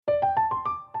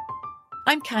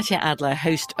I'm Katya Adler,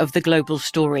 host of The Global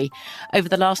Story. Over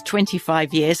the last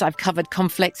 25 years, I've covered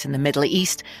conflicts in the Middle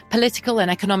East, political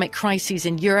and economic crises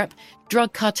in Europe,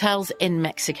 drug cartels in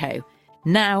Mexico.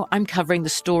 Now I'm covering the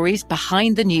stories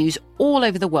behind the news all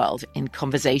over the world in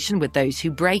conversation with those who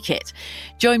break it.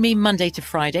 Join me Monday to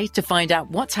Friday to find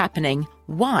out what's happening,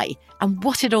 why, and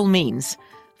what it all means.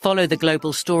 Follow The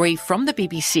Global Story from the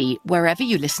BBC wherever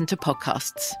you listen to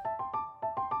podcasts.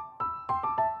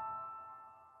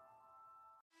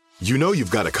 You know you've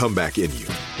got a comeback in you.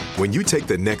 When you take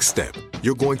the next step,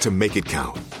 you're going to make it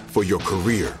count. For your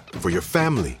career, for your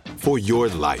family, for your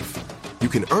life. You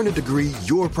can earn a degree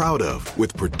you're proud of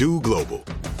with Purdue Global.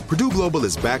 Purdue Global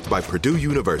is backed by Purdue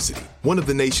University, one of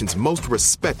the nation's most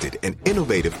respected and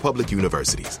innovative public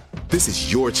universities. This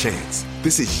is your chance.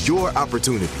 This is your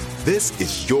opportunity. This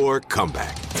is your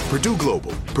comeback. Purdue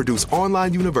Global, Purdue's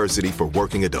online university for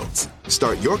working adults.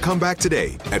 Start your comeback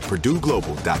today at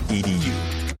purdueglobal.edu.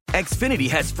 Xfinity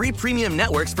has free premium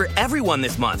networks for everyone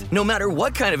this month, no matter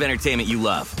what kind of entertainment you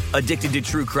love. Addicted to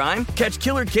true crime? Catch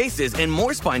killer cases and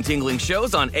more spine-tingling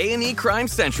shows on A&E Crime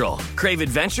Central. Crave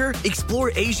adventure?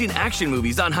 Explore Asian action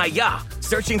movies on Hi-YAH.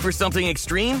 Searching for something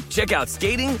extreme? Check out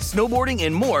skating, snowboarding,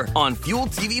 and more on Fuel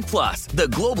TV Plus, the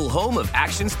global home of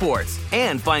action sports.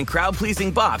 And find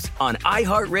crowd-pleasing bops on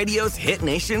iHeartRadio's Hit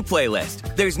Nation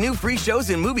playlist. There's new free shows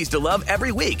and movies to love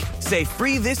every week. Say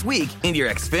free this week in your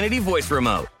Xfinity voice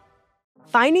remote.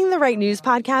 Finding the right news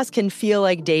podcast can feel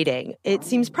like dating. It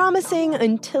seems promising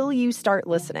until you start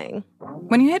listening.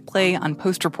 When you hit play on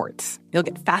Post Reports, you'll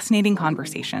get fascinating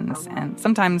conversations and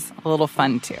sometimes a little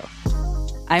fun, too.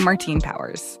 I'm Martine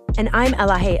Powers. And I'm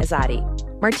Elahe Azadi.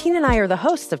 Martine and I are the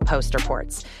hosts of Post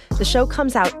Reports. The show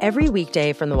comes out every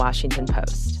weekday from the Washington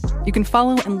Post. You can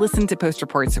follow and listen to Post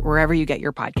Reports wherever you get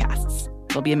your podcasts.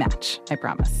 It'll be a match, I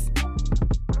promise.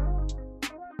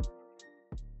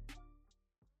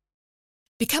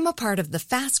 Become a part of the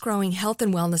fast-growing health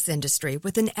and wellness industry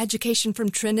with an education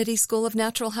from Trinity School of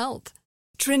Natural Health.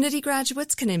 Trinity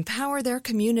graduates can empower their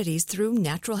communities through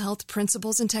natural health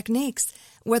principles and techniques,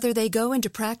 whether they go into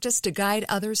practice to guide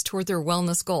others toward their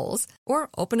wellness goals or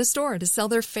open a store to sell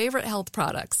their favorite health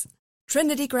products.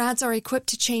 Trinity grads are equipped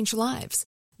to change lives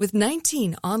with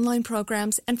 19 online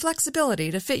programs and flexibility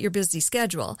to fit your busy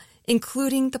schedule,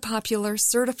 including the popular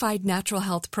Certified Natural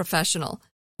Health Professional.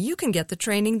 You can get the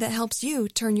training that helps you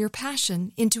turn your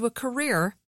passion into a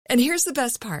career. And here's the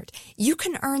best part. You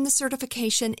can earn the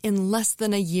certification in less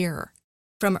than a year.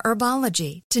 From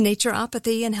herbology to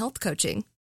naturopathy and health coaching,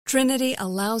 Trinity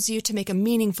allows you to make a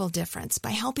meaningful difference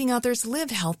by helping others live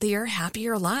healthier,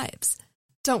 happier lives.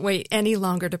 Don't wait any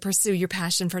longer to pursue your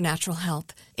passion for natural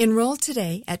health. Enroll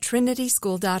today at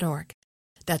trinityschool.org.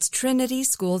 That's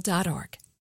trinityschool.org.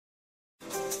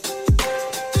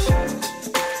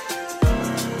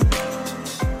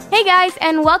 Hey guys,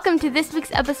 and welcome to this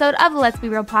week's episode of the Let's Be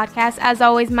Real podcast. As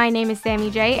always, my name is Sammy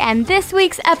J, and this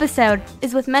week's episode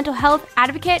is with mental health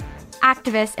advocate,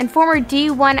 activist, and former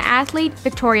D1 athlete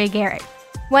Victoria Garrett.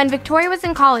 When Victoria was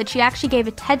in college, she actually gave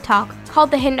a TED Talk called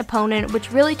The Hidden Opponent,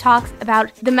 which really talks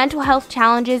about the mental health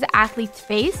challenges athletes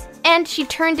face. And she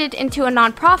turned it into a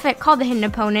nonprofit called The Hidden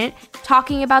Opponent,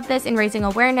 talking about this and raising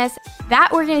awareness.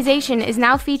 That organization is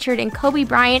now featured in Kobe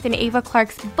Bryant and Ava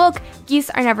Clark's book, Geese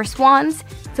Are Never Swans.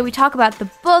 So we talk about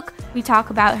the book, we talk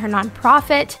about her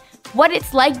nonprofit, what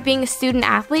it's like being a student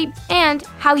athlete, and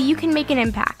how you can make an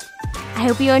impact. I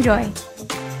hope you enjoy.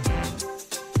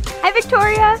 Hi,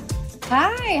 Victoria.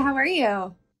 Hi, how are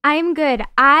you? I'm good.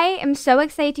 I am so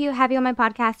excited to have you on my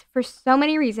podcast for so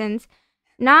many reasons.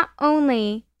 Not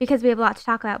only because we have a lot to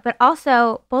talk about, but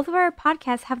also both of our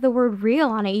podcasts have the word real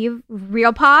on it. You've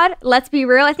Real Pod, Let's Be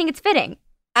Real. I think it's fitting.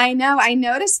 I know. I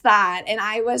noticed that. And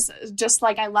I was just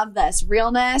like, I love this.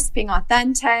 Realness, being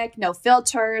authentic, no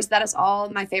filters. That is all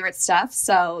my favorite stuff.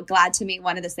 So glad to meet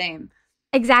one of the same.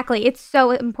 Exactly. It's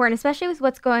so important, especially with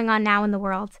what's going on now in the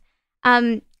world.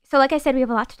 So like I said, we have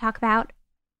a lot to talk about.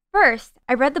 First,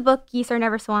 I read the book Geese Are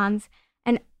Never Swans.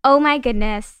 And oh my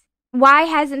goodness, why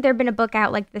hasn't there been a book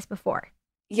out like this before?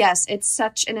 Yes, it's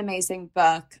such an amazing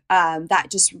book that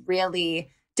just really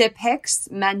depicts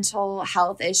mental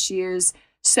health issues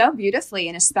so beautifully,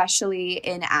 and especially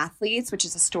in athletes, which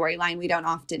is a storyline we don't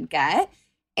often get.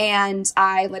 And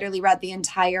I literally read the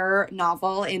entire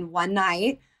novel in one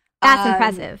night. That's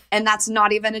impressive. And that's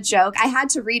not even a joke. I had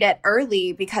to read it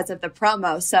early because of the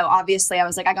promo. So obviously I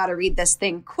was like, I got to read this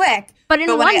thing quick. But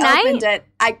when one night? I opened it,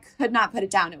 I could not put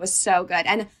it down. It was so good.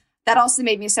 And that also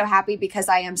made me so happy because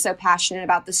I am so passionate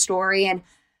about the story and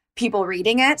people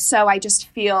reading it. So I just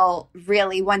feel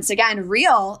really, once again,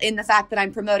 real in the fact that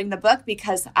I'm promoting the book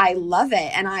because I love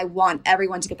it and I want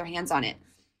everyone to get their hands on it.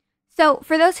 So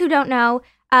for those who don't know,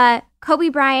 Kobe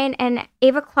Bryant and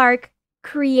Ava Clark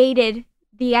created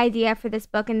the idea for this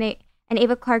book, and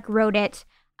Ava Clark wrote it.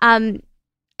 And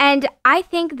I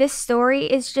think this story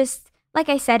is just, like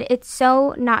I said, it's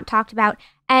so not talked about.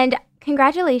 And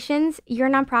congratulations, your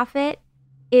nonprofit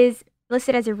is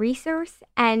listed as a resource,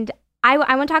 and I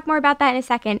want to talk more about that in a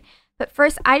second. But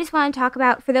first, I just want to talk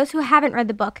about, for those who haven't read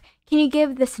the book, can you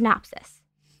give the synopsis?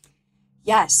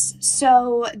 Yes.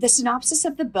 So the synopsis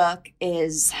of the book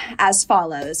is as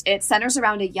follows. It centers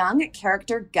around a young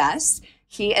character, Gus.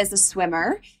 He is a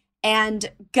swimmer.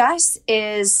 And Gus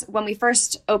is, when we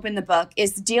first open the book,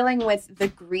 is dealing with the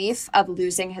grief of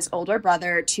losing his older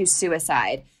brother to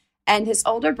suicide. And his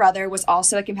older brother was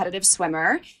also a competitive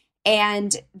swimmer.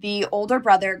 And the older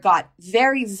brother got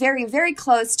very, very, very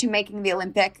close to making the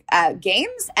Olympic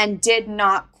Games and did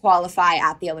not qualify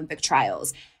at the Olympic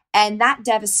trials. And that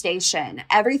devastation,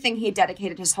 everything he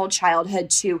dedicated his whole childhood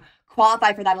to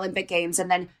qualify for that Olympic Games and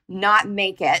then not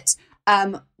make it,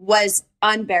 was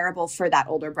unbearable for that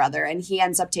older brother. And he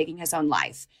ends up taking his own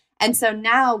life. And so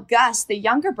now Gus, the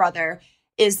younger brother,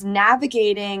 is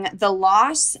navigating the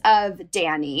loss of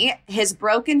Danny, his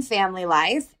broken family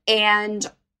life, and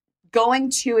going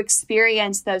to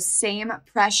experience those same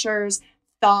pressures,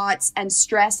 thoughts, and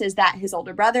stresses that his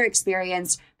older brother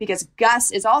experienced, because Gus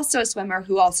is also a swimmer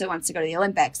who also wants to go to the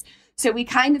Olympics. So we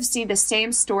kind of see the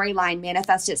same storyline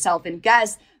manifest itself in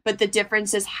Gus, but the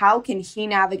difference is how can he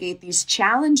navigate these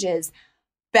challenges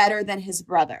better than his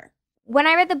brother? When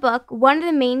I read the book, one of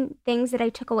the main things that I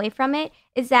took away from it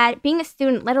is that being a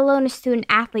student, let alone a student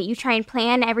athlete, you try and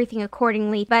plan everything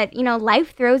accordingly. But,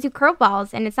 life throws you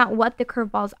curveballs, and it's not what the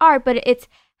curveballs are, but it's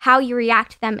how you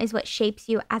react to them is what shapes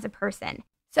you as a person.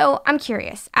 So I'm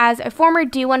curious, as a former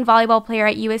D1 volleyball player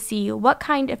at USC, what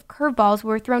kind of curveballs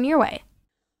were thrown your way?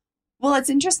 Well, it's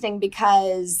interesting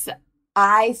because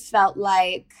I felt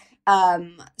like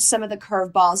some of the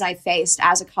curveballs I faced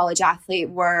as a college athlete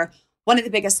were, one of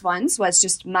the biggest ones was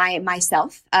just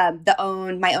myself,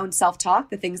 my own self-talk,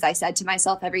 the things I said to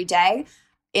myself every day.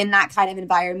 In that kind of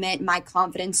environment, my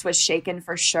confidence was shaken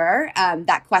for sure.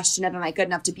 That question of, am I good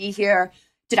enough to be here?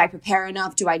 Did I prepare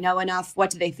enough? Do I know enough?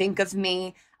 What do they think of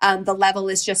me? The level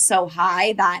is just so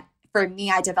high that for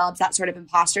me, I developed that sort of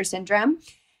imposter syndrome.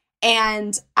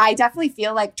 And I definitely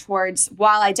feel like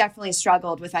while I definitely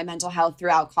struggled with my mental health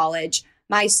throughout college,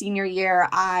 my senior year,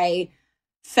 I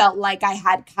felt like I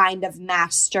had kind of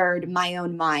mastered my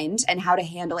own mind and how to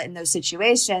handle it in those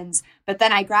situations. But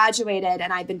then I graduated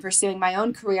and I've been pursuing my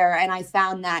own career, and I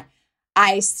found that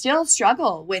I still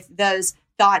struggle with those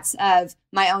thoughts of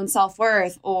my own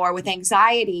self-worth or with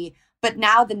anxiety. But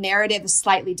now the narrative is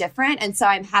slightly different. And so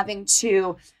I'm having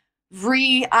to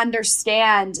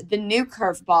re-understand the new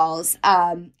curveballs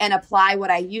and apply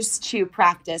what I used to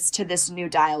practice to this new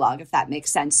dialogue, if that makes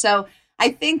sense. So I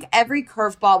think every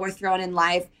curveball we're thrown in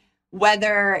life,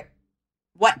 whether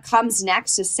what comes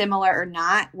next is similar or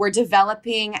not, we're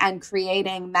developing and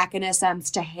creating mechanisms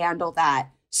to handle that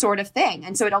sort of thing.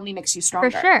 And so it only makes you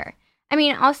stronger. For sure. I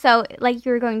mean, also, like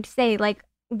you were going to say, like,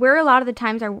 we're a lot of the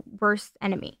times our worst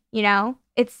enemy,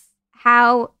 It's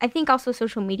how, I think also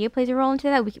social media plays a role into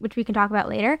that, which we can talk about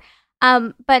later.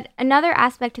 But another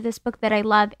aspect to this book that I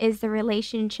love is the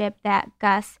relationship that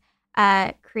Gus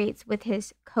creates with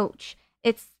his coach.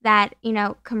 It's that,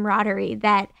 camaraderie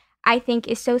that I think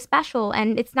is so special,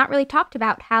 and it's not really talked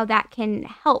about how that can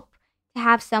help to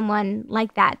have someone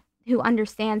like that who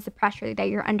understands the pressure that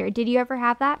you're under. Did you ever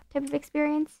have that type of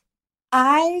experience?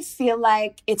 I feel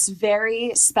like it's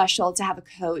very special to have a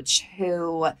coach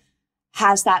who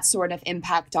has that sort of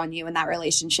impact on you and that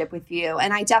relationship with you.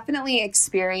 And I definitely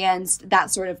experienced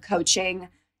that sort of coaching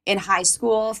in high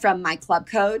school from my club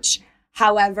coach.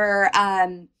 However,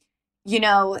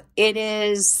 it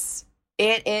is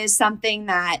something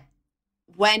that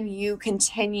when you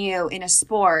continue in a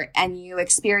sport and you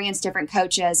experience different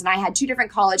coaches, and I had 2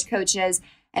 different college coaches,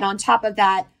 and on top of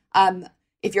that,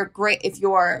 if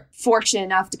you're fortunate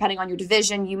enough, depending on your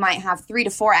division, you might have 3 to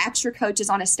 4 extra coaches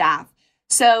on a staff.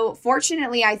 So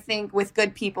fortunately, I think with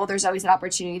good people, there's always an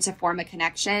opportunity to form a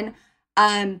connection.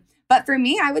 But for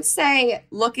me, I would say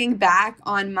looking back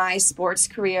on my sports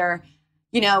career,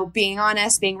 being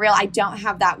honest, being real, I don't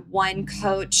have that one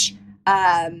coach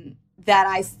that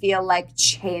I feel like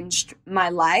changed my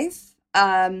life.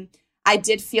 I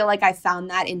did feel like I found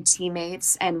that in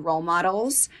teammates and role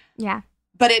models. Yeah.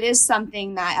 But it is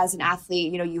something that as an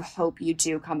athlete, you hope you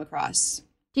do come across.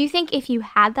 Do you think if you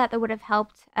had that would have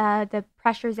helped the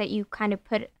pressures that you kind of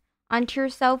put onto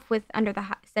yourself under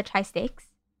such high stakes?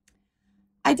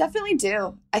 I definitely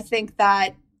do. I think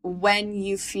that when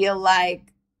you feel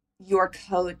like, your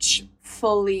coach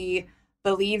fully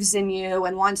believes in you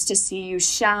and wants to see you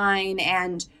shine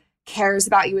and cares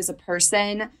about you as a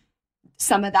person,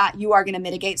 some of that, you are going to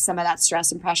mitigate some of that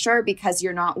stress and pressure because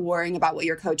you're not worrying about what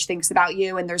your coach thinks about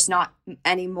you. And there's not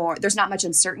much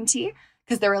uncertainty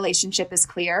because the relationship is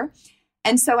clear.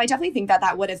 And so I definitely think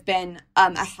that would have been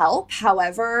a help.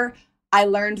 However, I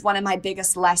learned one of my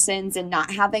biggest lessons in not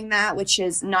having that, which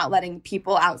is not letting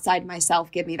people outside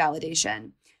myself give me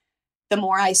validation. The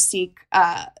more I seek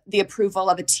the approval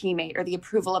of a teammate or the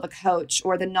approval of a coach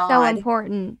or the nod, so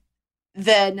important,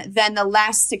 then the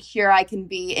less secure I can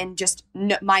be in just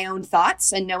my own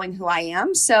thoughts and knowing who I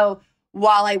am. So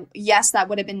while yes, that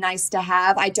would have been nice to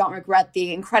have, I don't regret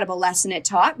the incredible lesson it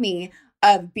taught me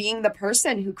of being the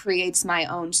person who creates my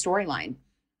own storyline.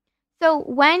 So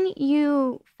when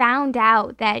you found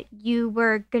out that you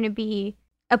were going to be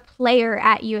a player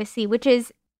at USC, which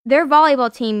is their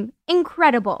volleyball team,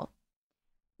 incredible,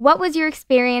 what was your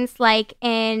experience like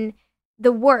in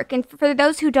the work? And for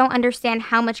those who don't understand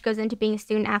how much goes into being a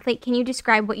student athlete, can you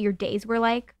describe what your days were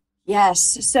like?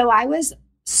 Yes. So I was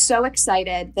so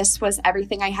excited. This was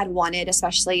everything I had wanted,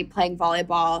 especially playing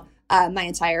volleyball my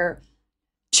entire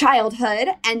childhood.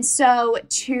 And so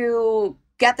to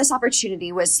get this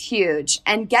opportunity was huge.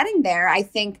 And getting there, I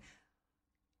think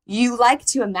you like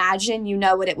to imagine, you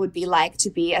know what it would be like to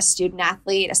be a student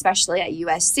athlete, especially at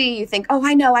USC. You think, oh,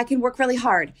 I know, I can work really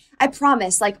hard. I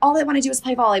promise, like all I want to do is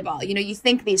play volleyball. You know, you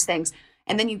think these things.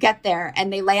 And then you get there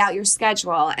and they lay out your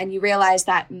schedule and you realize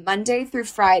that Monday through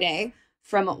Friday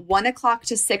from 1 o'clock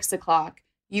to 6 o'clock,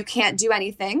 you can't do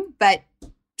anything but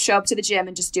show up to the gym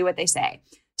and just do what they say.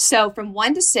 So from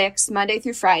 1 to 6, Monday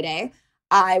through Friday,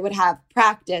 I would have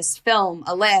practice, film,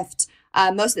 a lift.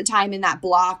 Most of the time in that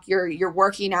block, you're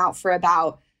working out for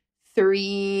about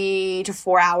 3 to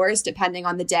 4 hours, depending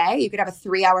on the day. You could have a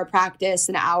 3-hour practice,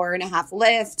 an hour and a half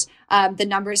lift. The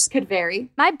numbers could vary.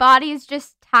 My body is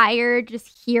just tired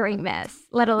just hearing this,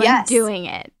 let alone doing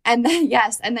it. And then,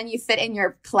 and then you fit in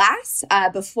your class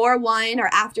before 1 or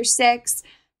after 6.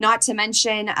 Not to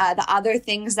mention the other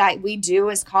things that we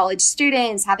do as college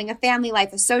students, having a family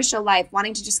life, a social life,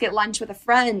 wanting to just get lunch with a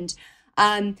friend.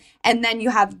 And then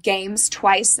you have games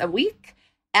twice a week.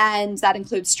 And that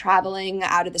includes traveling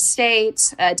out of the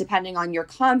state, depending on your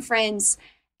conference,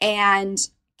 and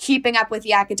keeping up with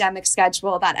the academic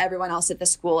schedule that everyone else at the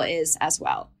school is as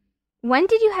well. When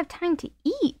did you have time to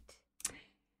eat?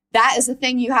 That is the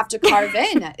thing you have to carve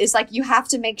in. It's like you have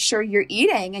to make sure you're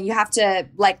eating and you have to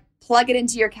plug it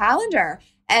into your calendar.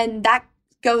 And that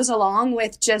goes along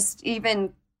with just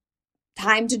even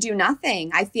time to do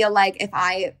nothing. I feel like if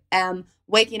I am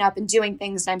waking up and doing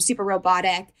things and I'm super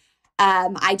robotic,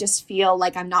 I just feel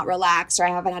like I'm not relaxed or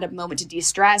I haven't had a moment to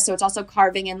de-stress. So it's also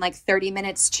carving in 30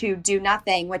 minutes to do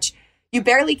nothing, which you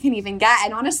barely can even get.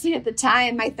 And honestly, at the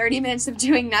time, my 30 minutes of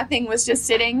doing nothing was just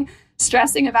sitting,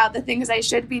 stressing about the things I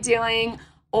should be doing,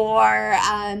 or,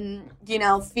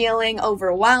 feeling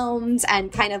overwhelmed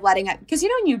and kind of letting it, because,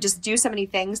 when you just do so many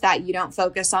things that you don't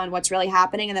focus on what's really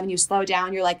happening. And then when you slow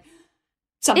down, you're like,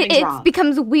 something's wrong. It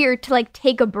becomes weird to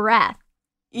take a breath.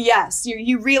 Yes.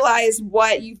 You realize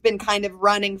what you've been kind of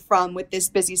running from with this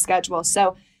busy schedule.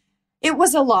 So it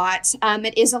was a lot.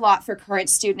 It is a lot for current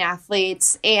student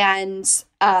athletes. And,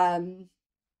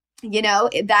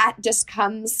 that just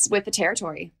comes with the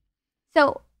territory.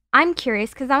 So I'm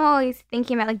curious because I'm always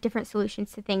thinking about different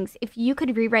solutions to things. If you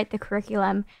could rewrite the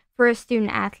curriculum for a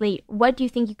student athlete, what do you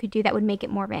think you could do that would make it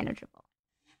more manageable?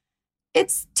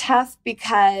 It's tough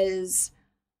because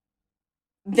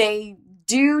they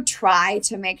do try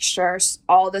to make sure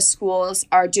all the schools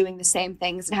are doing the same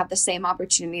things and have the same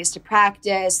opportunities to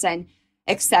practice and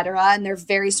et cetera. And there are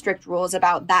very strict rules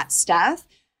about that stuff.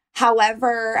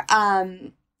 However,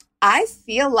 I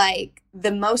feel like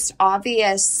the most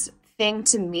obvious thing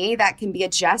to me that can be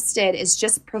adjusted is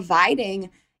just providing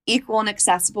equal and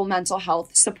accessible mental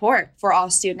health support for all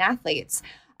student athletes.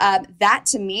 That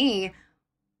to me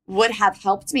would have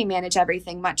helped me manage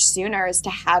everything much sooner, is to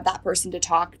have that person to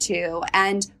talk to.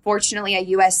 And fortunately at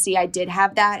USC, I did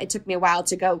have that. It took me a while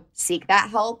to go seek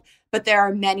that help, but there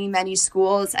are many, many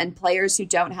schools and players who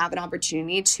don't have an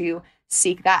opportunity to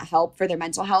seek that help for their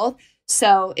mental health.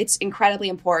 So it's incredibly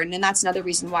important. And that's another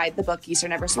reason why the book Geese Are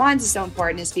Never Swans is so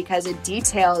important, is because it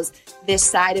details this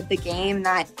side of the game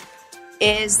that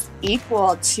is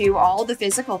equal to all the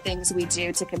physical things we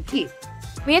do to compete.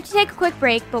 We have to take a quick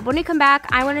break, but when we come back,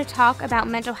 I want to talk about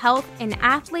mental health in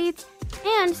athletes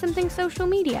and something social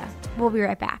media. We'll be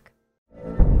right back.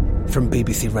 From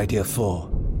BBC Radio 4,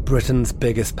 Britain's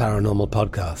biggest paranormal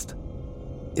podcast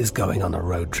is going on a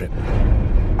road trip.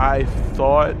 I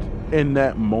thought in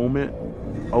that moment,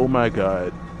 oh my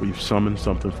God, We've summoned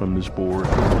something from this board.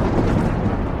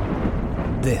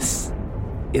 This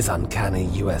is Uncanny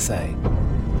USA.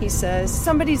 He says,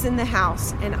 somebody's in the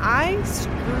house, and I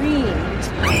screamed.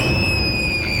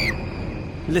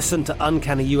 Listen to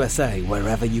Uncanny USA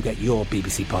wherever you get your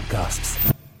BBC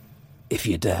podcasts, if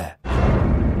you dare.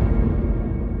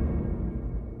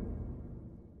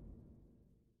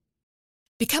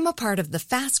 Become a part of the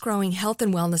fast-growing health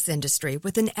and wellness industry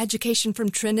with an education from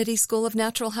Trinity School of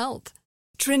Natural Health.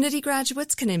 Trinity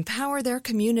graduates can empower their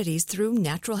communities through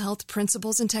natural health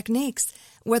principles and techniques,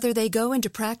 whether they go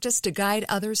into practice to guide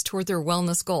others toward their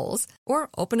wellness goals or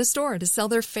open a store to sell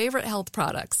their favorite health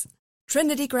products.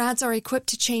 Trinity grads are equipped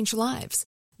to change lives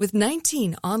with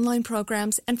 19 online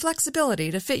programs and flexibility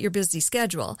to fit your busy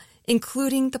schedule,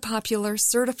 including the popular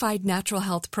Certified Natural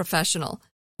Health Professional.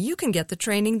 You can get the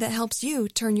training that helps you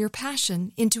turn your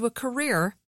passion into a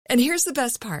career. And here's the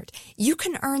best part. You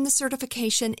can earn the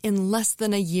certification in less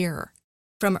than a year.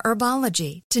 From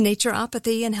herbology to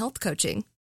naturopathy and health coaching,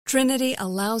 Trinity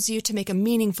allows you to make a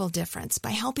meaningful difference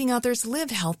by helping others live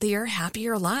healthier,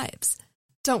 happier lives.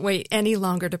 Don't wait any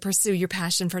longer to pursue your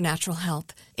passion for natural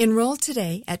health. Enroll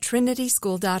today at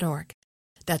trinityschool.org.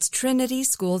 That's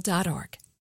trinityschool.org.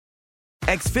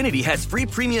 Xfinity has free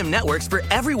premium networks for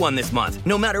everyone this month,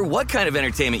 no matter what kind of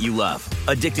entertainment you love.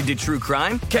 Addicted to true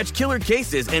crime? Catch killer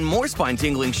cases and more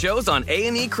spine-tingling shows on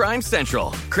A&E Crime Central.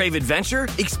 Crave adventure?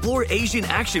 Explore Asian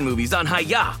action movies on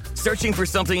Hi-YAH. Searching for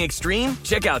something extreme?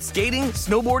 Check out skating,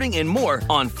 snowboarding, and more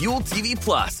on Fuel TV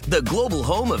Plus, the global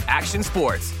home of action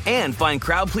sports. And find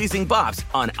crowd-pleasing bops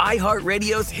on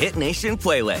iHeartRadio's Hit Nation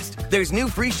playlist. There's new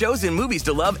free shows and movies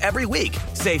to love every week.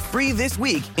 Say free this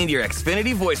week in your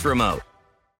Xfinity voice remote.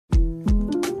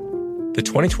 The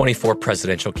 2024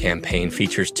 presidential campaign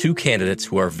features two candidates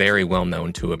who are very well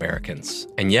known to Americans.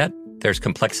 And yet, there's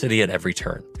complexity at every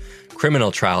turn. Criminal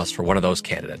trials for one of those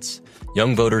candidates.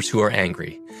 Young voters who are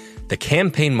angry. The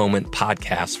Campaign Moment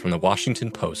podcast from the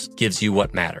Washington Post gives you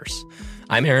what matters.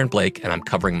 I'm Aaron Blake, and I'm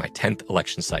covering my 10th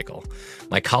election cycle.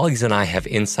 My colleagues and I have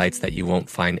insights that you won't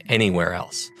find anywhere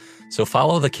else. So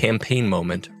follow The Campaign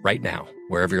Moment right now,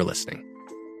 wherever you're listening.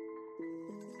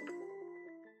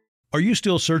 Are you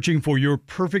still searching for your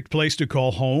perfect place to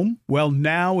call home? Well,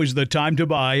 now is the time to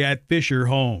buy at Fisher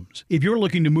Homes. If you're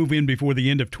looking to move in before the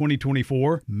end of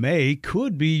 2024, May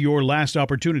could be your last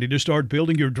opportunity to start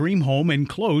building your dream home and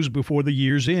close before the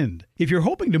year's end. If you're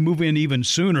hoping to move in even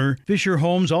sooner, Fisher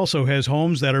Homes also has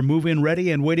homes that are move-in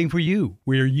ready and waiting for you,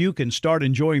 where you can start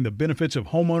enjoying the benefits of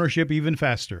homeownership even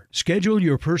faster. Schedule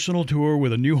your personal tour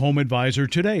with a new home advisor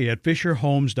today at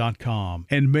FisherHomes.com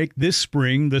and make this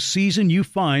spring the season you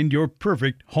find your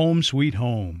perfect home sweet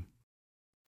home.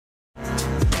 And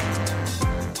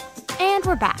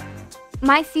we're back.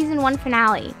 My season 1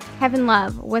 finale, Kevin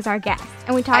Love, was our guest,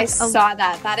 and we talked. I saw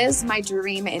that. That is my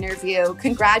dream interview.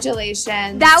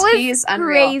 Congratulations. That was He's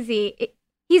unreal. crazy.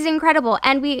 He's incredible.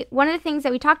 And one of the things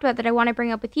that we talked about that I want to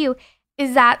bring up with you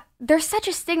is that there's such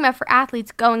a stigma for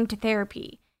athletes going to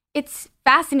therapy. It's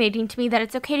fascinating to me that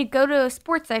it's okay to go to a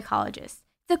sports psychologist.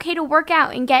 It's okay to work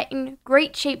out and get in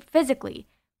great shape physically.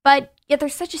 But yet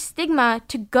there's such a stigma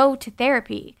to go to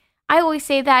therapy. I always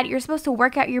say that you're supposed to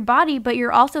work out your body, but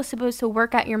you're also supposed to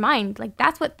work out your mind. Like,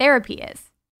 that's what therapy is.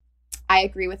 I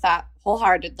agree with that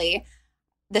wholeheartedly.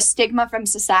 The stigma from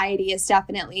society is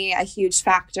definitely a huge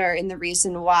factor in the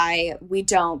reason why we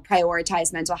don't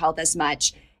prioritize mental health as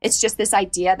much. It's just this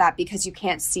idea that because you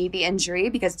can't see the injury,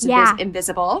 because it's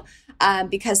invisible,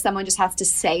 because someone just has to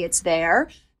say it's there,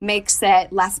 makes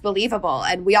it less believable.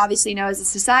 And we obviously know as a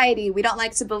society, we don't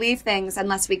like to believe things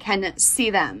unless we can see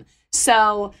them.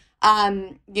 So,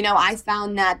 I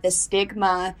found that the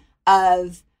stigma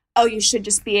of, oh, you should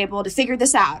just be able to figure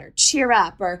this out, or cheer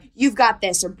up, or you've got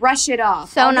this, or brush it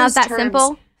off. So not that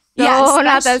simple.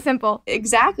 Not that simple.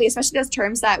 Exactly. Especially those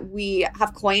terms that we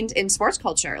have coined in sports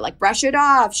culture, like brush it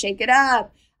off, shake it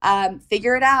up,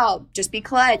 figure it out, just be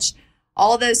clutch.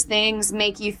 All those things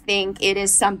make you think it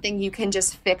is something you can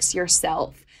just fix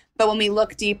yourself. But when we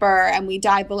look deeper and we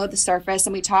dive below the surface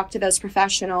and we talk to those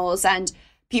professionals and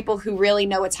people who really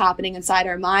know what's happening inside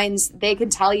our minds, they can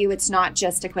tell you it's not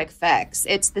just a quick fix.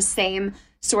 It's the same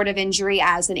sort of injury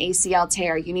as an ACL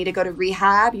tear. You need to go to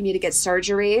rehab. You need to get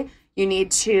surgery. You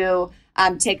need to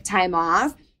take time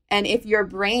off. And if you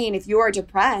are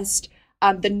depressed,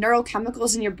 the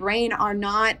neurochemicals in your brain are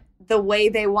not the way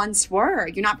they once were.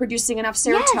 You're not producing enough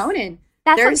serotonin. Yes.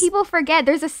 That's what people forget.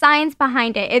 There's a science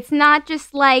behind it. It's not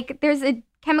just like there's a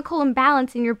chemical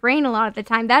imbalance in your brain a lot of the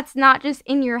time. That's not just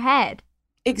in your head.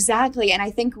 Exactly. And I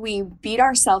think we beat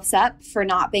ourselves up for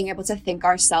not being able to think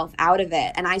ourselves out of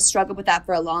it. And I struggled with that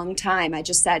for a long time. I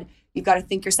just said, you've got to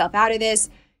think yourself out of this.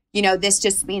 this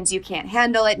just means you can't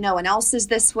handle it. No one else is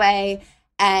this way.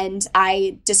 And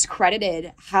I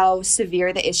discredited how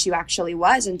severe the issue actually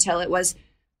was until it was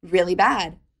really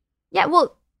bad. Yeah,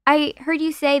 well, I heard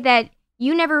you say that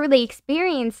you never really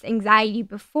experienced anxiety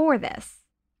before this.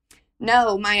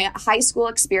 No, my high school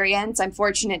experience, I'm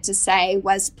fortunate to say,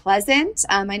 was pleasant.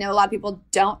 I know a lot of people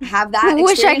don't have that experience.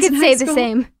 Wish I could say the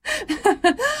same.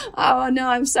 Oh, no,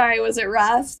 I'm sorry. Was it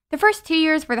rough? The first 2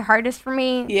 years were the hardest for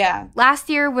me. Yeah. Last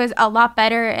year was a lot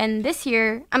better, and this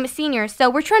year, I'm a senior,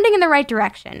 so we're trending in the right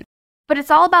direction. But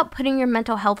it's all about putting your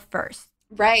mental health first.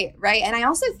 Right. And I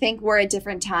also think we're at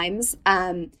different times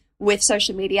with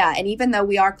social media. And even though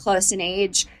we are close in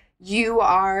age, you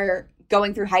are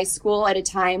going through high school at a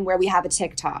time where we have a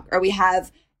TikTok or we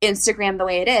have Instagram the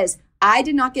way it is. I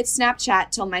did not get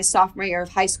Snapchat till my sophomore year of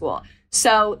high school.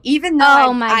 So even though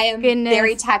I am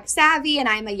very tech savvy and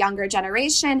I'm a younger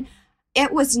generation,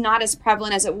 it was not as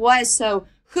prevalent as it was. So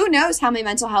who knows how my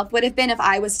mental health would have been if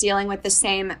I was dealing with the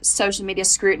same social media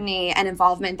scrutiny and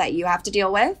involvement that you have to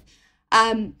deal with.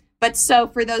 But so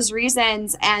for those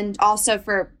reasons, and also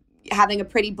for having a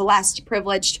pretty blessed,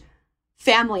 privileged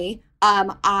family,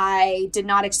 I did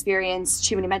not experience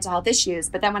too many mental health issues.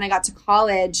 But then when I got to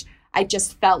college, I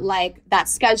just felt like that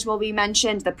schedule we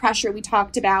mentioned, the pressure we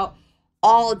talked about,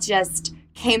 all just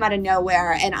came out of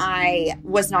nowhere, and I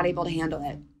was not able to handle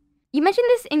it. You mentioned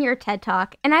this in your TED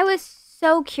Talk, and I was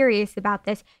so curious about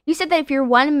this. You said that if you're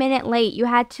 1 minute late, you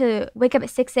had to wake up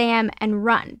at 6 a.m. and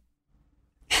run.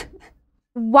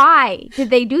 Why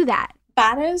did they do that?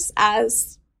 That is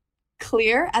as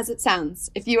clear as it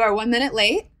sounds. If you are 1 minute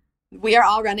late, we are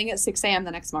all running at 6 a.m.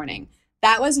 the next morning.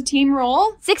 That was a team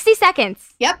rule. 60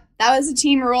 seconds. Yep, that was a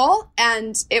team rule.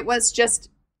 And it was just,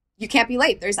 you can't be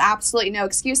late. There's absolutely no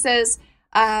excuses.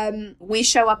 We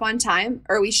show up on time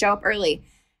or we show up early.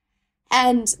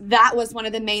 And that was one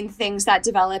of the main things that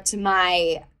developed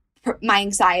my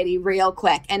anxiety real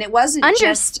quick. And it wasn't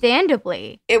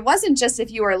understandably. It wasn't just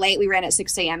if you were late, we ran at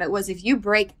 6 a.m. It was if you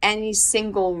break any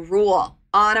single rule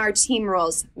on our team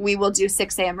rules, we will do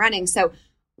 6 a.m. running. So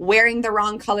wearing the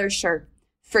wrong color shirt,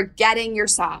 forgetting your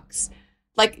socks,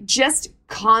 like just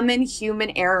common human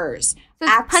errors. So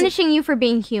it's punishing you for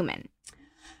being human.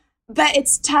 But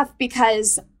it's tough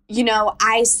because,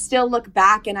 I still look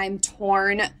back and I'm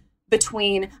torn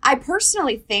between, I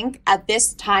personally think at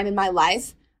this time in my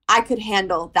life, I could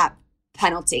handle that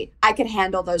penalty. I could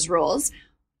handle those rules.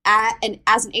 As an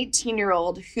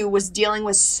 18-year-old who was dealing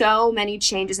with so many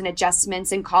changes and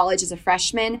adjustments in college as a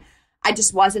freshman, I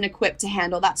just wasn't equipped to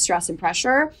handle that stress and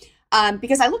pressure.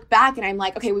 Because I look back and I'm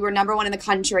like, okay, we were number one in the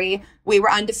country. We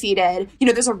were undefeated.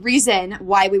 There's a reason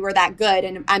why we were that good.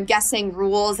 And I'm guessing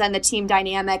rules and the team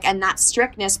dynamic and that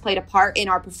strictness played a part in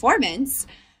our performance.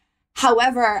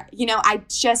 However, I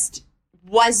just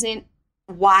wasn't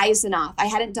wise enough. I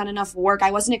hadn't done enough work.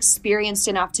 I wasn't experienced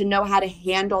enough to know how to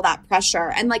handle that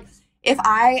pressure. And if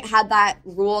I had that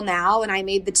rule now and I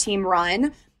made the team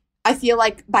run, I feel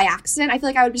like by accident,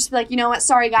 I would just be like, you know what?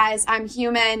 Sorry, guys, I'm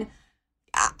human.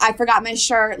 I forgot my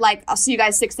shirt. I'll see you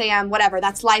guys 6 a.m., whatever.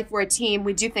 That's life. We're a team.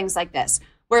 We do things like this.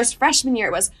 Whereas freshman year,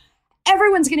 it was,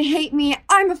 everyone's going to hate me.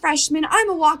 I'm a freshman. I'm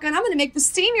a walk-on. I'm going to make the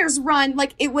seniors run.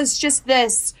 It was just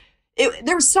this.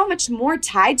 There was so much more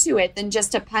tied to it than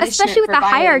just a punishment. Especially with the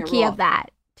hierarchy of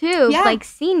that, too. Yeah.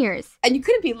 Seniors. And you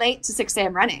couldn't be late to 6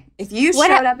 a.m. running. If you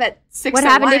showed up at 6 What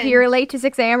happened if you were late to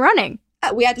 6 a.m. running?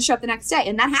 We had to show up the next day.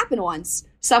 And that happened once.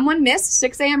 Someone missed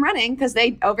 6 a.m. running because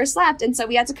they overslept. And so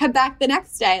we had to come back the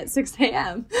next day at 6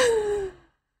 a.m.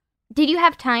 Did you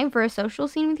have time for a social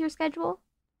scene with your schedule?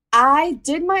 I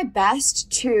did my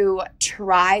best to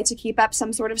try to keep up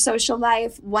some sort of social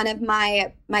life. One of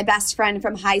my best friend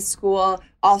from high school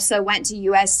also went to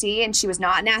USC and she was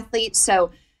not an athlete.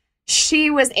 So she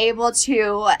was able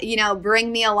to,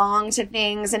 bring me along to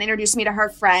things and introduce me to her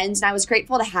friends. And I was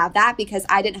grateful to have that because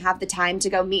I didn't have the time to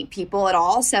go meet people at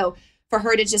all. So for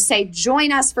her to just say,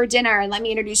 join us for dinner and let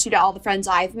me introduce you to all the friends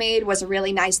I've made was a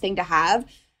really nice thing to have.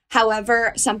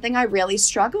 However, something I really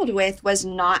struggled with was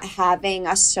not having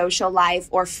a social life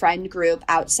or friend group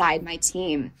outside my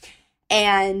team.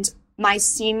 And my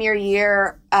senior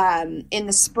year in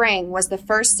the spring was the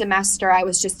first semester I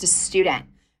was just a student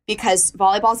because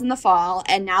volleyball's in the fall.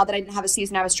 And now that I didn't have a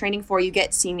season I was training for, you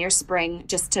get senior spring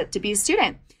just to be a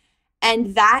student.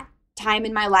 And that time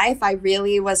in my life, I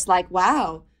really was like,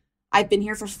 wow, I've been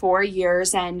here for 4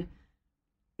 years and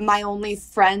my only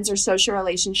friends or social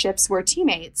relationships were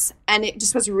teammates. And it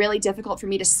just was really difficult for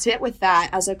me to sit with that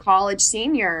as a college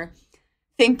senior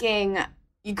thinking,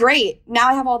 great, now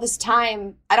I have all this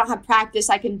time. I don't have practice.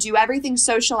 I can do everything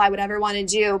social I would ever want to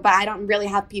do, but I don't really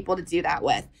have people to do that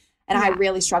with. And I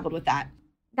really struggled with that.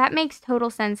 that makes total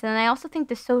sense. And I also think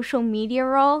the social media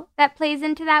role that plays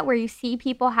into that, where you see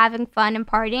people having fun and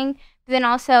partying, but then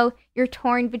also you're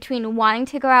torn between wanting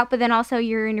to go out, but then also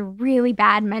you're in a really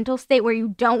bad mental state where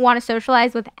you don't want to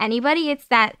socialize with anybody. It's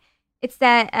that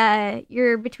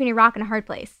you're between a rock and a hard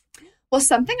place. Well,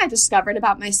 something I discovered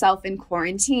about myself in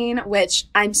quarantine, which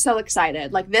I'm so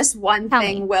excited, like this one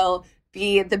thing will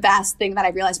be the best thing that I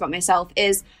realized about myself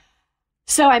is,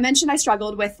 so I mentioned I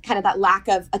struggled with kind of that lack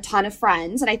of a ton of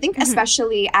friends. And I think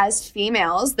especially as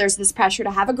females, there's this pressure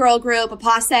to have a girl group, a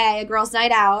posse, a girls'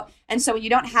 night out. And so when you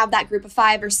don't have that group of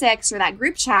 5 or 6 or that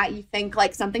group chat, you think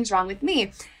like something's wrong with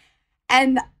me.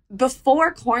 And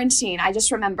before quarantine, I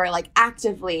just remember like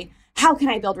actively, how can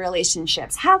I build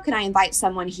relationships? How can I invite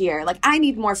someone here? Like I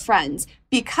need more friends,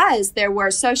 because there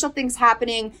were social things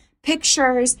happening,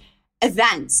 pictures,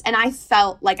 events, and I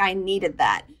felt like I needed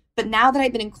that. But now that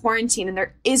I've been in quarantine and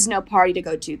there is no party to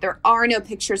go to, there are no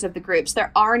pictures of the groups,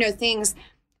 there are no things,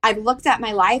 I've looked at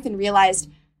my life and realized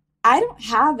I don't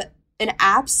feel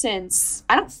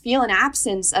an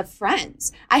absence of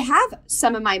friends. I have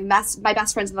some of my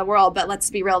best friends in the world, but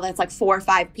let's be real, that's like 4 or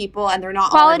 5 people and they're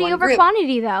not quality all in one over group.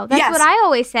 Quantity, though. That's what I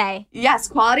always say. Yes,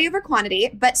 quality over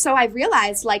quantity. But so I've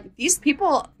realized like these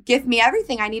people give me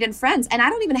everything I need in friends, and I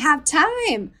don't even have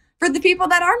time for the people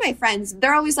that are my friends.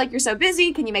 They're always like, you're so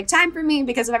busy. Can you make time for me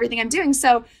because of everything I'm doing?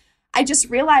 So I just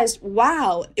realized,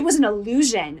 wow, it was an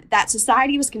illusion that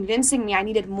society was convincing me I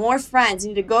needed more friends, I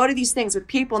needed to go to these things with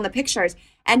people in the pictures.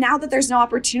 And now that there's no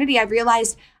opportunity, I've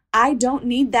realized I don't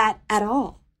need that at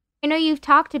all. I know you've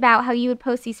talked about how you would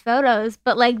post these photos,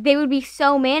 but like they would be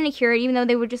so manicured, even though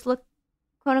they would just look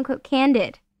quote unquote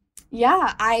candid.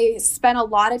 Yeah, I spent a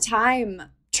lot of time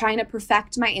trying to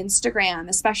perfect my Instagram,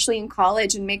 especially in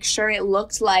college, and make sure it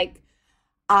looked like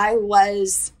I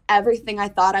was everything I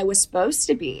thought I was supposed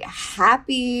to be.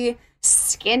 Happy,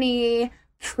 skinny,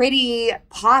 pretty,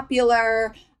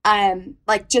 popular,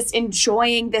 like just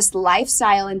enjoying this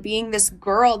lifestyle and being this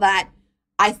girl that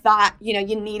I thought, you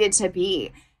needed to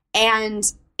be.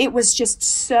 And it was just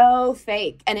so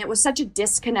fake. And it was such a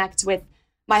disconnect with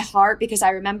my heart, because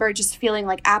I remember just feeling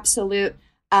like absolute,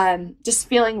 just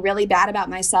feeling really bad about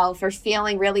myself or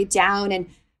feeling really down, and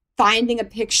finding a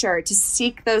picture to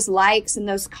seek those likes and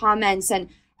those comments and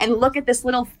look at this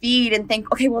little feed and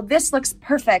think, okay, well, this looks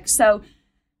perfect. So,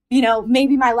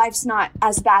 maybe my life's not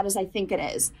as bad as I think it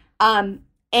is.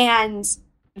 And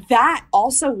that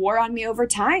also wore on me over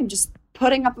time, just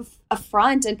putting up a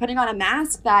front and putting on a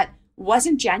mask that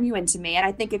wasn't genuine to me. And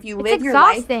I think if you live your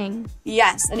life,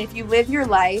 yes, and if you live your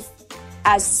life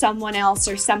as someone else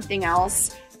or something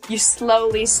else, you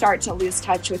slowly start to lose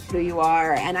touch with who you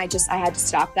are. And I had to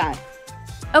stop that.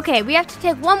 Okay, we have to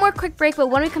take one more quick break, but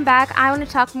when we come back, I want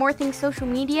to talk more things social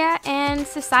media and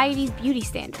society's beauty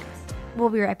standards. We'll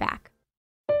be right back.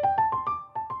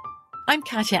 I'm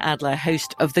Katya Adler,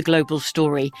 host of The Global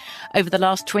Story. Over the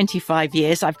last 25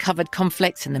 years, I've covered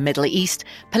conflicts in the Middle East,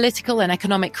 political and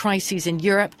economic crises in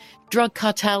Europe, drug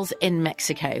cartels in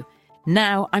Mexico.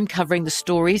 Now I'm covering the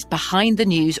stories behind the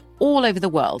news all over the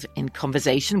world in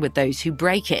conversation with those who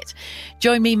break it.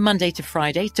 Join me Monday to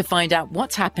Friday to find out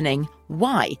what's happening,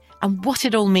 why, and what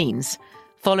it all means.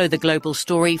 Follow The Global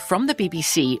Story from the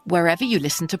BBC wherever you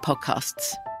listen to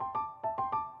podcasts.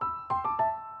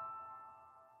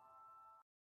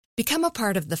 Become a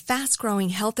part of the fast-growing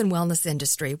health and wellness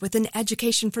industry with an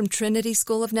education from Trinity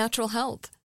School of Natural Health.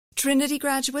 Trinity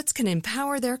graduates can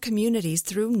empower their communities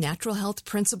through natural health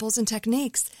principles and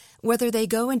techniques, whether they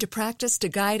go into practice to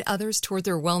guide others toward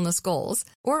their wellness goals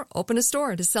or open a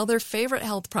store to sell their favorite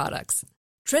health products.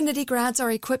 Trinity grads are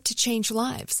equipped to change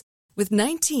lives with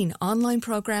 19 online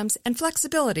programs and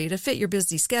flexibility to fit your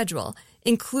busy schedule,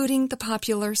 including the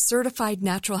popular Certified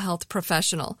Natural Health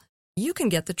Professional. You can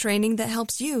get the training that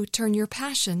helps you turn your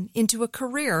passion into a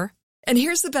career. And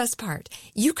here's the best part.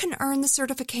 You can earn the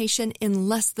certification in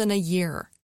less than a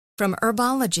year. From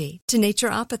herbology to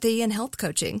naturopathy and health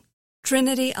coaching,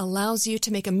 Trinity allows you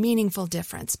to make a meaningful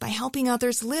difference by helping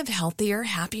others live healthier,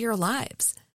 happier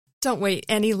lives. Don't wait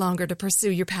any longer to pursue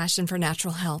your passion for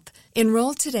natural health.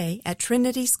 Enroll today at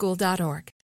trinityschool.org.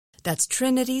 That's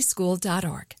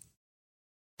trinityschool.org.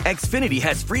 Xfinity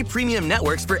has free premium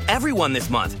networks for everyone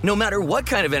this month, no matter what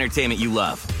kind of entertainment you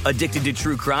love. Addicted to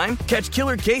true crime? Catch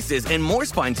killer cases and more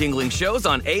spine-tingling shows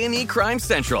on A&E Crime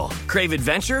Central. Crave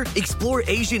adventure? Explore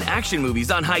Asian action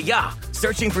movies on Hi-Ya.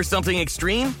 Searching for something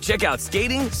extreme? Check out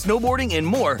skating, snowboarding, and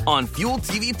more on Fuel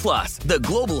TV Plus, the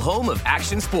global home of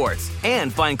action sports.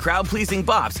 And find crowd-pleasing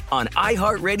bops on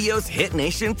iHeartRadio's Hit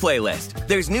Nation playlist.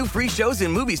 There's new free shows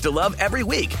and movies to love every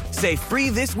week. Say free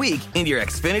this week in your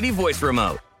Xfinity voice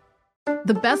remote.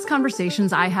 The best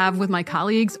conversations I have with my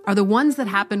colleagues are the ones that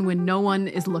happen when no one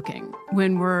is looking,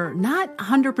 when we're not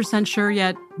 100% sure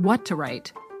yet what to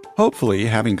write. Hopefully,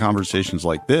 having conversations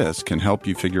like this can help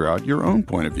you figure out your own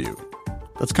point of view.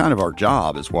 That's kind of our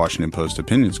job as Washington Post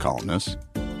opinions columnists.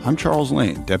 I'm Charles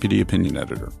Lane, Deputy Opinion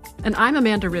Editor. And I'm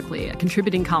Amanda Ripley, a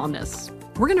contributing columnist.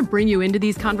 We're going to bring you into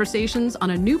these conversations on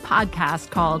a new podcast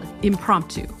called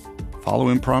Impromptu. Follow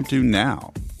Impromptu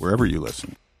now, wherever you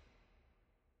listen.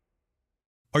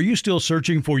 Are you still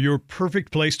searching for your perfect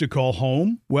place to call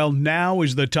home? Well, now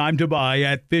is the time to buy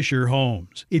at Fisher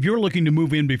Homes. If you're looking to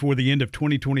move in before the end of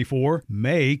 2024,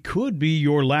 May could be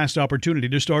your last opportunity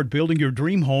to start building your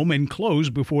dream home and close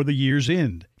before the year's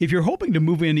end. If you're hoping to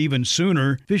move in even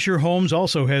sooner, Fisher Homes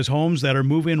also has homes that are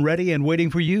move-in ready and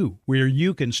waiting for you, where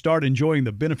you can start enjoying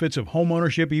the benefits of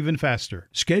homeownership even faster.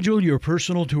 Schedule your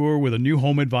personal tour with a new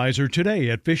home advisor today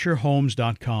at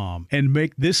FisherHomes.com and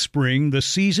make this spring the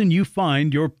season you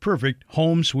find your perfect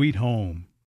home sweet home.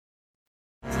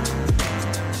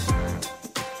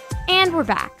 And we're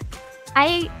back.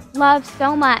 I love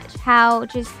so much how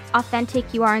just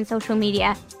authentic you are on social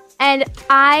media. And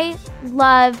I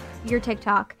love your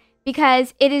TikTok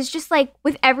because it is just like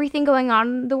with everything going on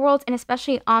in the world and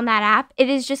especially on that app, it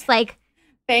is just like,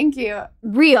 thank you.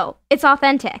 Real. It's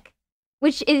authentic,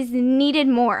 which is needed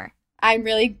more. I'm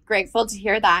really grateful to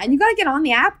hear that. And you got to get on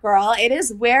the app, girl. It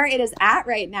is where it is at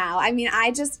right now. I mean,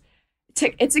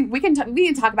 we can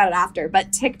talk about it after,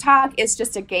 but TikTok is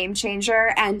just a game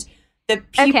changer. And the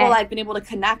people I've been able to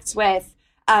connect with,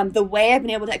 the way I've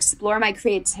been able to explore my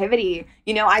creativity,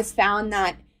 I found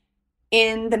that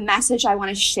in the message I want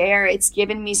to share, it's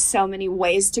given me so many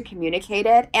ways to communicate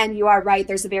it. And you are right.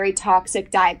 There's a very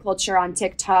toxic diet culture on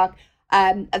TikTok,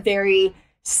 a very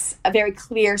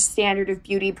clear standard of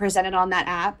beauty presented on that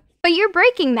app. But you're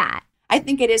breaking that. I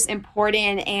think it is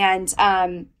important, and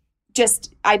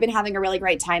I've been having a really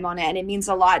great time on it, and it means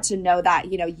a lot to know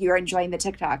that, you're enjoying the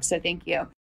TikTok, so thank you.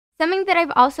 Something that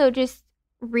I've also just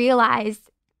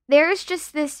realized, there's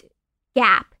just this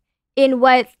gap in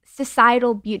what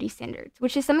societal beauty standards,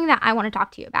 which is something that I want to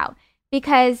talk to you about,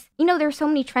 because, there's so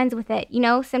many trends with it.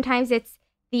 Sometimes it's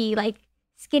the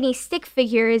skinny stick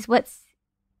figure is what's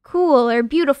cool or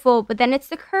beautiful, but then it's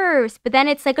the curves, but then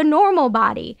it's like a normal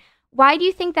body. Why do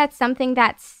you think that's something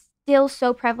that's still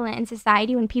so prevalent in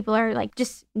society when people are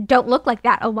just don't look like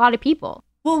that? A lot of people.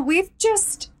 Well, we've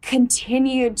just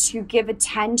continued to give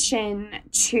attention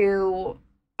to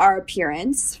our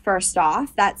appearance. First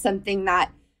off, that's something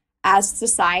that as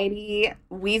society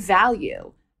we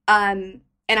value. And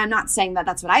I'm not saying that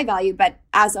that's what I value, but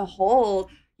as a whole,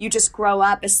 you just grow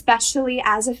up, especially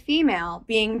as a female,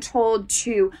 being told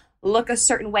to look a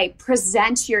certain way,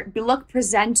 look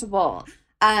presentable.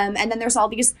 And then there's all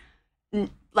these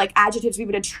adjectives we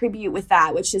would attribute with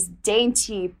that, which is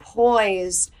dainty,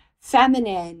 poised,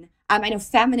 feminine. I know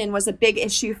feminine was a big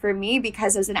issue for me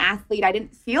because as an athlete, I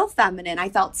didn't feel feminine. I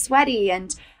felt sweaty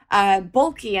and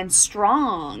bulky and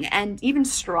strong. And even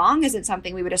strong isn't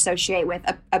something we would associate with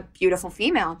a beautiful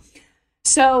female.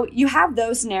 So you have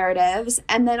those narratives.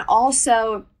 And then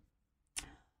also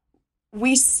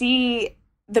we see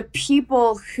the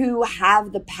people who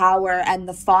have the power and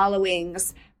the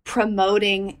followings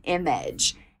promoting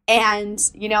image. And,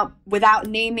 without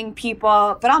naming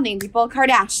people, but I'll name people,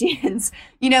 Kardashians,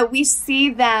 we see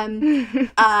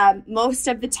them most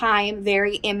of the time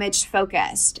very image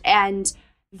focused. And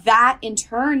that in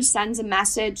turn sends a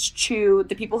message to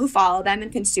the people who follow them and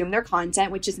consume their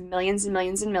content, which is millions and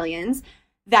millions and millions,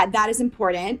 that is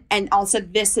important. And also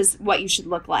this is what you should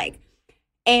look like.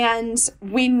 And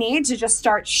we need to just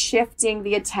start shifting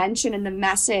the attention and the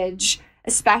message,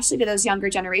 especially to those younger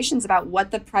generations, about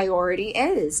what the priority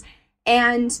is.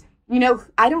 And,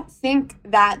 I don't think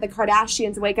that the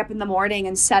Kardashians wake up in the morning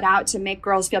and set out to make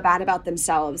girls feel bad about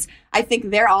themselves. I think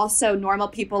they're also normal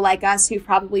people like us who've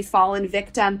probably fallen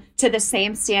victim to the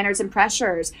same standards and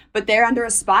pressures, but they're under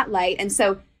a spotlight. And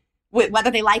so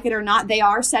whether they like it or not, they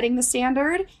are setting the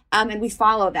standard, and we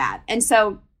follow that. And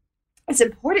so it's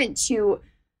important to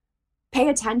pay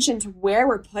attention to where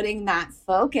we're putting that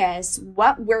focus,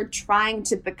 what we're trying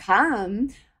to become,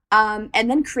 and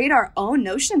then create our own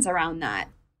notions around that.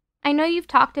 I know you've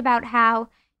talked about how,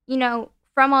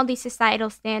 from all these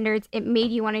societal standards, it made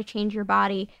you want to change your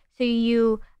body so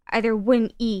you either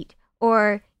wouldn't eat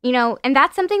or, and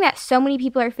that's something that so many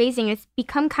people are facing. It's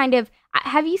become kind of,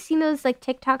 have you seen those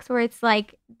TikToks where it's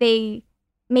they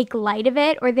make light of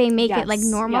it or they make it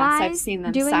normalized? Yes, I've seen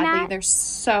them. Doing Sadly, that? They're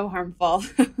so harmful.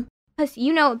 Plus,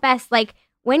 you know it best,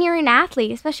 when you're an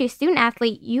athlete, especially a student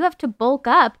athlete, you have to bulk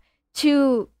up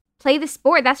to play the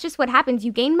sport. That's just what happens.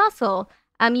 You gain muscle,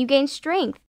 you gain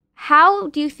strength. how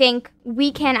do you think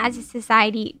we can, as a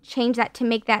society, change that to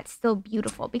make that still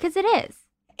beautiful? Because it is.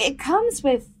 It comes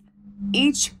with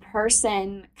each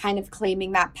person kind of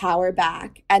claiming that power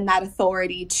back and that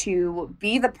authority to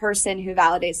be the person who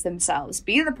validates themselves,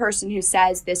 be the person who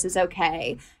says this is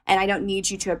okay and I don't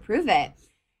need you to approve it.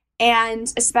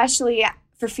 And especially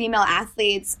for female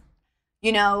athletes,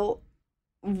 you know,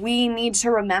 we need to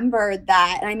remember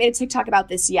that, and I made a TikTok about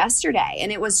this yesterday,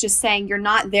 and it was just saying you're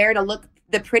not there to look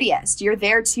the prettiest. You're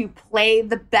there to play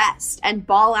the best and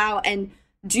ball out and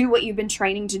do what you've been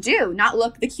training to do, not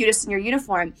look the cutest in your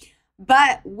uniform.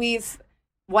 But we've,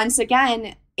 once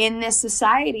again, in this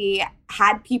society,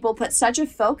 had people put such a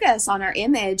focus on our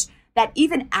image that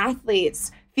even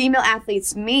athletes, female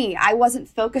athletes, me, I wasn't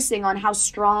focusing on how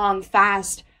strong,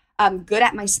 fast, good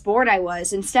at my sport I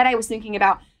was. Instead, I was thinking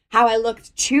about how I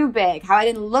looked too big, how I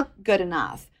didn't look good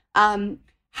enough,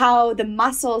 how the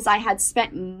muscles I had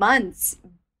spent months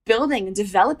building and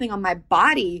developing on my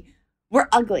body were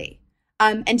ugly.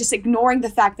 And just ignoring the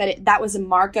fact that that was a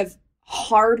mark of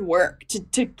hard work.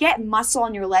 To get muscle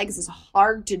on your legs is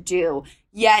hard to do.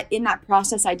 Yet in that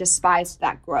process, I despised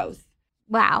that growth.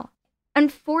 Wow.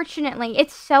 Unfortunately,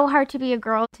 it's so hard to be a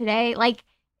girl today. Like,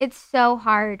 it's so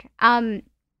hard.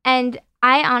 And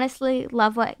I honestly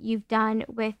love what you've done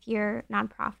with your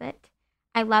nonprofit.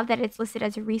 I love that it's listed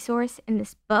as a resource in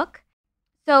this book.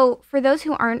 So for those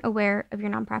who aren't aware of your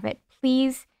nonprofit,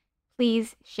 please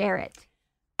share it.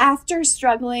 After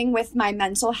struggling with my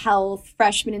mental health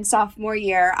freshman and sophomore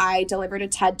year, I delivered a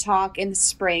TED Talk in the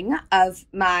spring of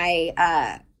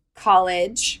my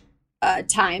college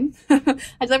time. I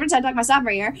delivered a TED Talk my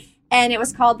sophomore year, and it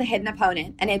was called The Hidden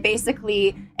Opponent. And it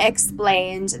basically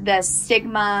explained the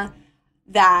stigma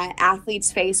that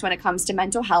athletes face when it comes to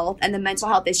mental health and the mental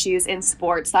health issues in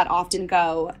sports that often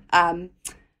go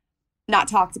not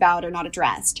talked about or not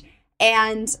addressed.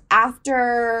 And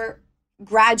after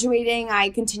graduating, I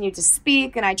continued to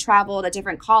speak and I traveled at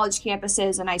different college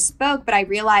campuses and I spoke, but I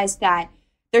realized that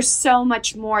there's so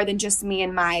much more than just me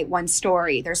and my one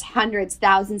story. There's hundreds,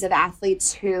 thousands of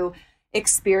athletes who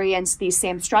experience these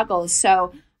same struggles.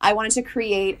 So I wanted to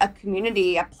create a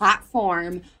community, a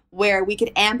platform where we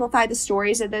could amplify the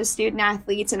stories of those student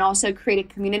athletes and also create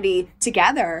a community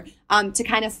together to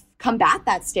kind of combat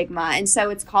that stigma. And so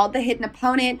it's called The Hidden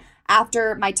Opponent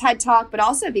after my TED Talk, but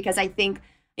also because I think,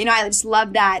 you know, I just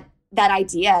love that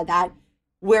idea that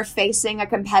we're facing a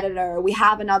competitor, we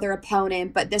have another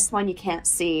opponent, but this one you can't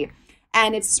see.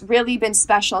 And it's really been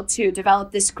special to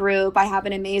develop this group. I have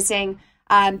an amazing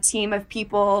team of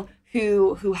people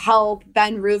who help.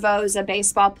 Ben Ruvo is a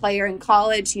baseball player in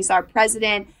college. He's our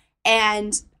president.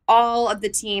 And all of the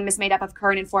team is made up of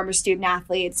current and former student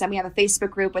athletes. And we have a Facebook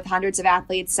group with hundreds of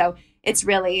athletes. So it's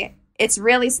really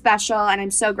special. And I'm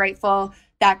so grateful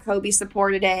that Kobe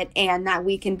supported it and that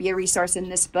we can be a resource in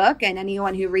this book. And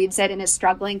anyone who reads it and is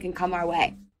struggling can come our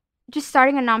way. Just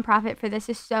starting a nonprofit for this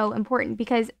is so important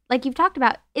because, like you've talked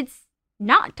about, it's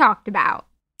not talked about.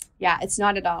 Yeah, it's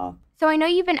not at all. So I know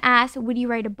you've been asked, would you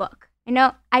write a book? I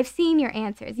know I've seen your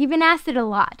answers. You've been asked it a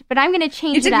lot, but I'm going to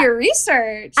change it up. You did your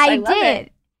research. I love did.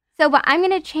 It. So, but I'm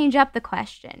going to change up the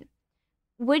question.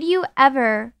 Would you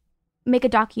ever make a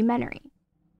documentary?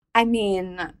 I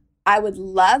mean, I would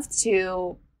love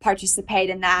to participate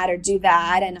in that or do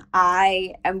that. And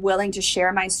I am willing to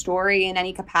share my story in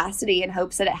any capacity in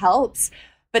hopes that it helps.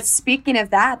 But speaking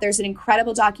of that, there's an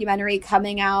incredible documentary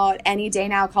coming out any day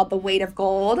now called The Weight of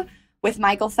Gold with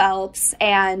Michael Phelps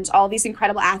and all these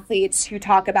incredible athletes who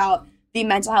talk about the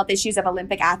mental health issues of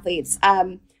Olympic athletes.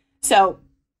 So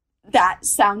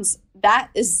that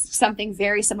is something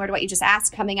very similar to what you just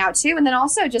asked coming out too. And then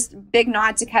also just big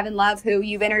nod to Kevin Love, who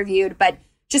you've interviewed, but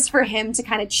just for him to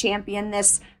kind of champion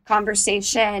this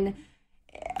conversation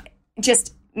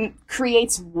just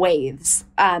creates waves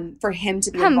for him to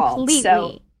be involved.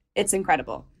 So it's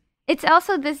incredible. It's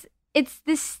also this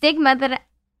stigma that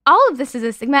all of this is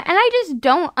a stigma, and I just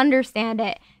don't understand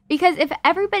it. Because if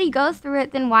everybody goes through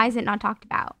it, then why is it not talked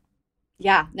about?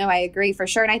 Yeah, no, I agree for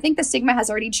sure. And I think the stigma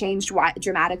has already changed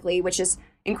dramatically, which is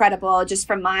incredible. Just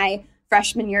from my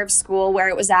freshman year of school, where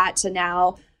it was at, to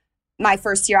now my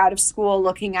first year out of school,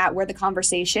 looking at where the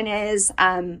conversation is.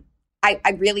 I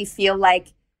really feel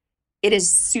like it is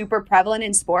super prevalent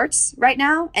in sports right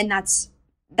now. And that's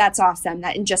awesome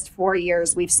that in just 4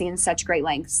 years, we've seen such great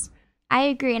lengths. I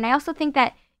agree. And I also think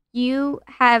that you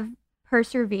have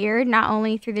persevered not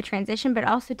only through the transition, but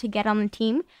also to get on the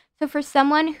team. So for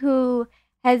someone who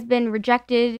has been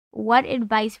rejected, what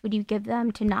advice would you give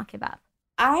them to not give up?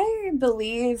 I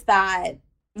believe that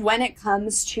when it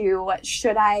comes to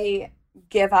should I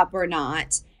give up or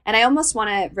not, and And I almost want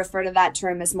to refer to that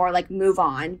term as more like move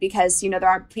on, because, you know, there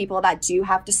are people that do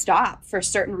have to stop for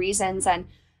certain reasons. And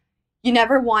you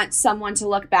never want someone to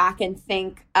look back and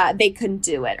think they couldn't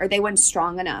do it or they weren't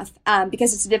strong enough,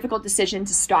 because it's a difficult decision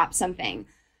to stop something.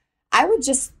 I would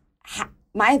just,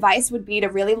 my advice would be to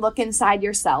really look inside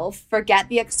yourself, forget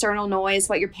the external noise,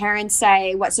 what your parents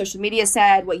say, what social media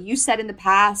said, what you said in the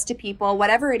past to people,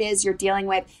 whatever it is you're dealing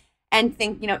with, and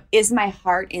think, you know, is my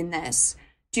heart in this?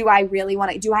 Do I really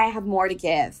want to, do I have more to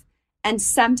give? And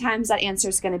sometimes that answer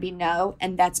is going to be no,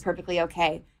 and that's perfectly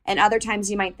okay. And other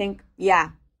times you might think,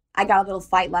 yeah, I got a little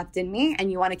fight left in me, and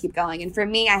you want to keep going. And for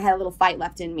me, I had a little fight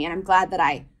left in me, and I'm glad that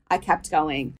I kept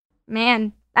going.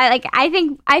 Man,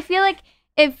 I feel like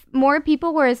if more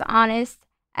people were as honest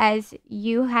as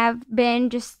you have been,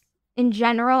 just in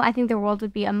general, I think the world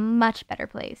would be a much better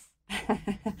place.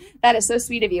 That is so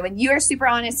sweet of you. And you are super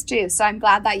honest too. So I'm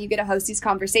glad that you get to host these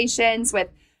conversations with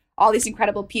all these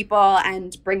incredible people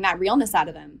and bring that realness out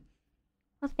of them.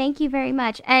 Well, thank you very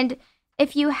much. And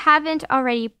if you haven't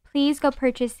already, please go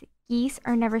purchase Geese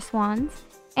Are Never Swans.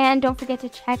 And don't forget to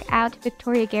check out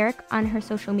Victoria Garrick on her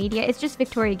social media. It's just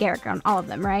Victoria Garrick on all of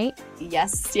them, right?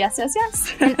 Yes.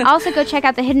 And also go check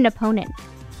out The Hidden Opponent.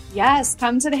 Yes,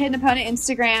 come to The Hidden Opponent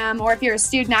Instagram, or if you're a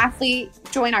student athlete,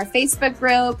 join our Facebook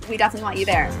group. We definitely want you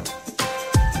there.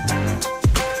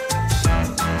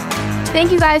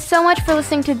 Thank you guys so much for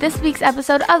listening to this week's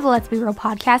episode of the Let's Be Real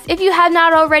podcast. If you have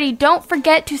not already, don't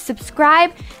forget to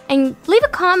subscribe and leave a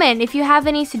comment if you have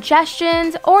any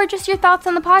suggestions or just your thoughts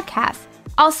on the podcast.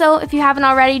 Also, if you haven't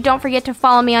already, don't forget to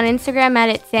follow me on Instagram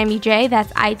at @SammyJ.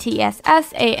 That's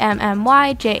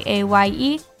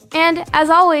ITSSAMMYJAYE. And as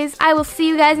always, I will see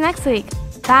you guys next week.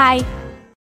 Bye.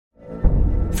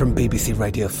 From BBC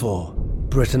Radio 4,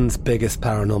 Britain's biggest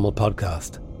paranormal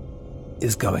podcast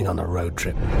is going on a road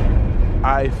trip.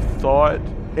 I thought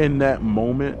in that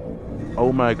moment,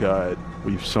 oh my God,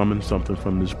 we've summoned something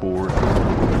from this board.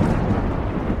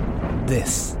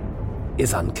 This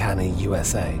is Uncanny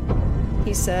USA.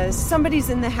 He says, somebody's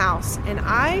in the house, and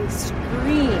I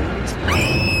screamed.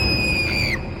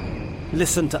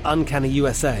 Listen to Uncanny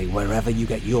USA wherever you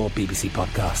get your BBC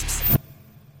podcasts,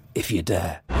 if you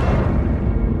dare.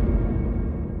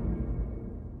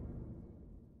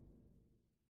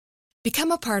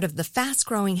 Become a part of the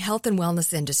fast-growing health and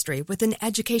wellness industry with an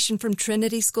education from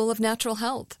Trinity School of Natural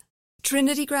Health.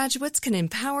 Trinity graduates can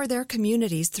empower their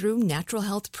communities through natural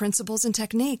health principles and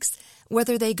techniques,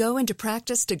 whether they go into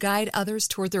practice to guide others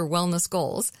toward their wellness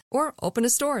goals or open a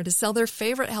store to sell their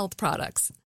favorite health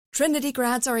products. Trinity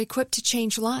grads are equipped to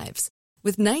change lives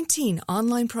with 19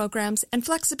 online programs and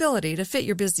flexibility to fit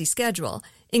your busy schedule,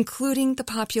 including the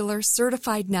popular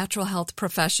Certified Natural Health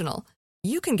Professional.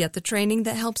 You can get the training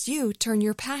that helps you turn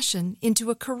your passion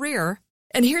into a career.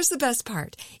 And here's the best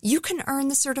part. You can earn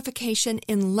the certification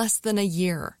in less than a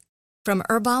year. From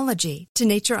herbology to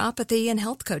naturopathy and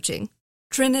health coaching,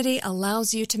 Trinity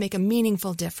allows you to make a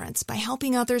meaningful difference by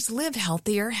helping others live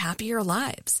healthier, happier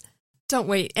lives. Don't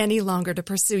wait any longer to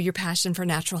pursue your passion for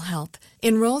natural health.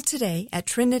 Enroll today at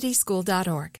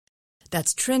trinityschool.org.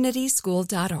 That's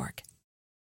trinityschool.org.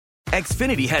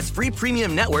 Xfinity has free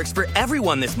premium networks for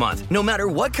everyone this month, no matter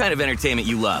what kind of entertainment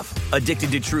you love.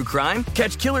 Addicted to true crime?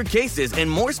 Catch killer cases and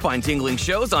more spine-tingling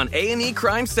shows on A&E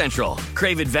Crime Central.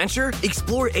 Crave adventure?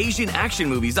 Explore Asian action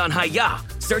movies on Hi-YAH.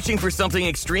 Searching for something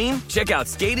extreme? Check out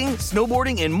skating,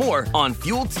 snowboarding, and more on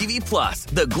Fuel TV Plus,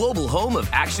 the global home of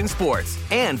action sports.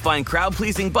 And find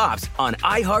crowd-pleasing bops on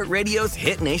iHeartRadio's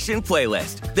Hit Nation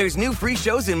playlist. There's new free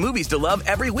shows and movies to love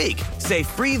every week. Say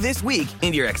free this week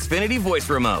in your Xfinity voice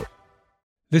remote.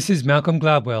 This is Malcolm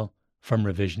Gladwell from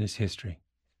Revisionist History.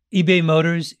 eBay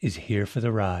Motors is here for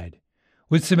the ride.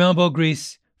 With some elbow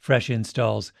grease, fresh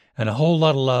installs, and a whole lot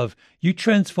of love, you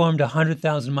transformed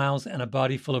 100,000 miles and a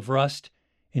body full of rust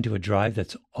into a drive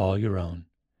that's all your own.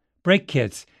 Brake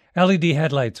kits, LED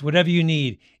headlights, whatever you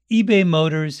need, eBay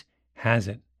Motors has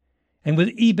it. And with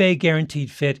eBay Guaranteed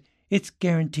Fit, it's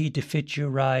guaranteed to fit your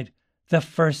ride the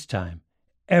first time,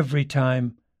 every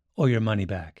time, or your money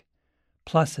back.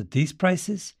 Plus, at these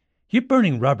prices, you're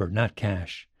burning rubber, not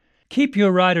cash. Keep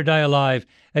your ride or die alive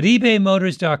at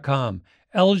ebaymotors.com.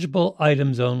 Eligible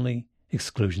items only.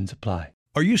 Exclusions apply.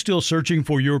 Are you still searching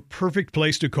for your perfect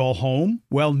place to call home?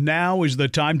 Well, now is the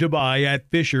time to buy at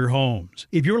Fisher Homes.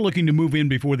 If you're looking to move in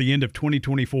before the end of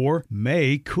 2024,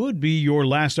 May could be your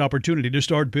last opportunity to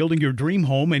start building your dream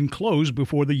home and close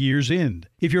before the year's end.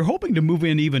 If you're hoping to move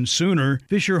in even sooner,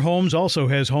 Fisher Homes also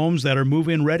has homes that are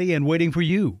move-in ready and waiting for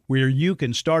you, where you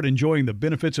can start enjoying the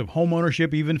benefits of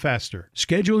homeownership even faster.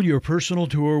 Schedule your personal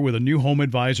tour with a new home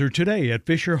advisor today at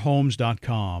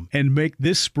FisherHomes.com and make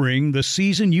this spring the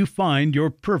season you find your your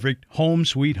perfect home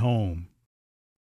sweet home.